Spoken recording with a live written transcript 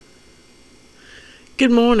Good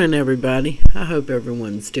morning, everybody. I hope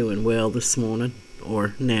everyone's doing well this morning,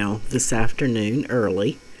 or now this afternoon,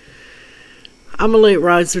 early. I'm a late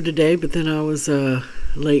riser today, but then I was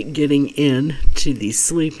late getting in to the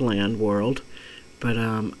Sleepland world. But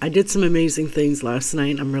I did some amazing things last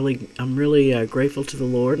night. I'm really grateful to the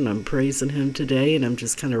Lord, and I'm praising Him today, and I'm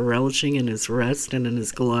just kind of relishing in His rest and in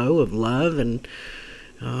His glow of love, and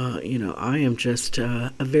I am just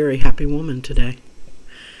a very happy woman today.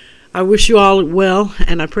 I wish you all well,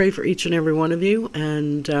 and I pray for each and every one of you,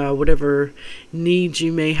 and whatever needs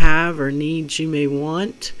you may have or needs you may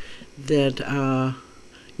want, that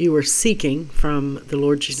you are seeking from the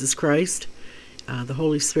Lord Jesus Christ, the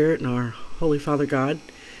Holy Spirit, and our Holy Father God.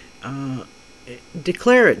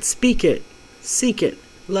 Declare it, speak it, seek it,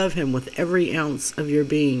 love Him with every ounce of your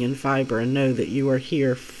being and fiber, and know that you are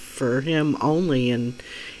here for Him only, and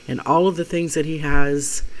all of the things that He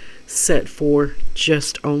has set for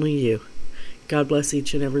just only you. God bless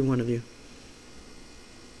each and every one of you.